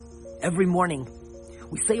Every morning,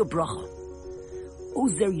 we say a bracha.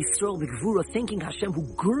 Ozer Yisrael b'gvura, thanking Hashem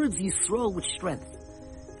who girds Yisrael with strength.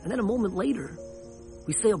 And then a moment later,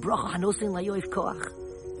 we say a bracha, Hanosein layoif koach,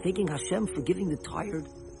 thanking Hashem for giving the tired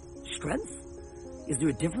strength. Is there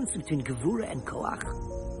a difference between gevura and koach?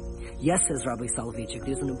 Yes, says Rabbi Soloveitchik,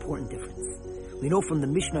 there's an important difference. We know from the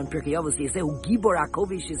Mishnah in Pirkei Avos, they say, Gibor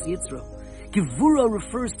HaKovesh is Yitzro. Gevura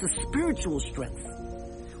refers to spiritual strength,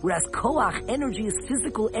 whereas koach, energy, is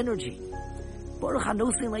physical energy. Baruch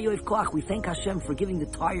Hanosein layoif koach, we thank Hashem for giving the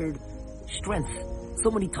tired strength. So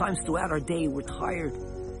many times throughout our day, we're tired.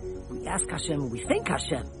 We ask Hashem, and we thank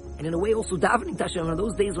Hashem, and in a way also davening to Hashem on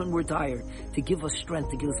those days when we're tired, to give us strength,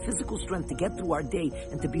 to give us physical strength to get through our day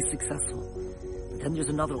and to be successful. But then there's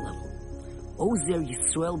another level. Ozer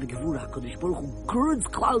Yisrael b'gevura, HaKadosh Baruch Hu girds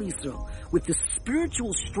Klal Yisrael with the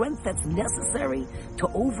spiritual strength that's necessary to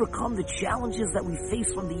overcome the challenges that we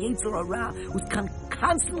face from the Yetzer Hara, who's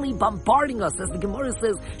constantly bombarding us. As the Gemara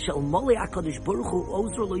says, Shel Molei HaKadosh Baruch Hu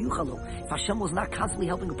Ozer lo yuchalo. If Hashem was not constantly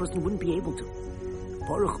helping a person, he wouldn't be able to.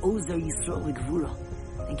 Baruch Ozer Yisrael b'gevura.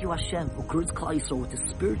 Thank you, Hashem, who girds Klal Yisrael with the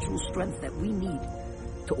spiritual strength that we need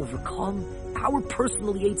to overcome our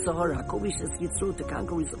personal Yetzer Hara. HaKovesh says Yitzro to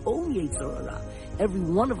conquer his own Yetzer Hara. Every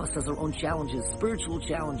one of us has our own challenges, spiritual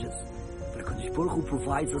challenges. But HaKadosh Baruch Hu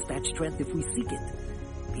provides us that strength if we seek it.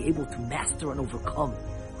 Be able to master and overcome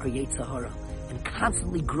our Yetzer Hara and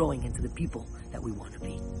constantly growing into the people that we want to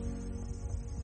be.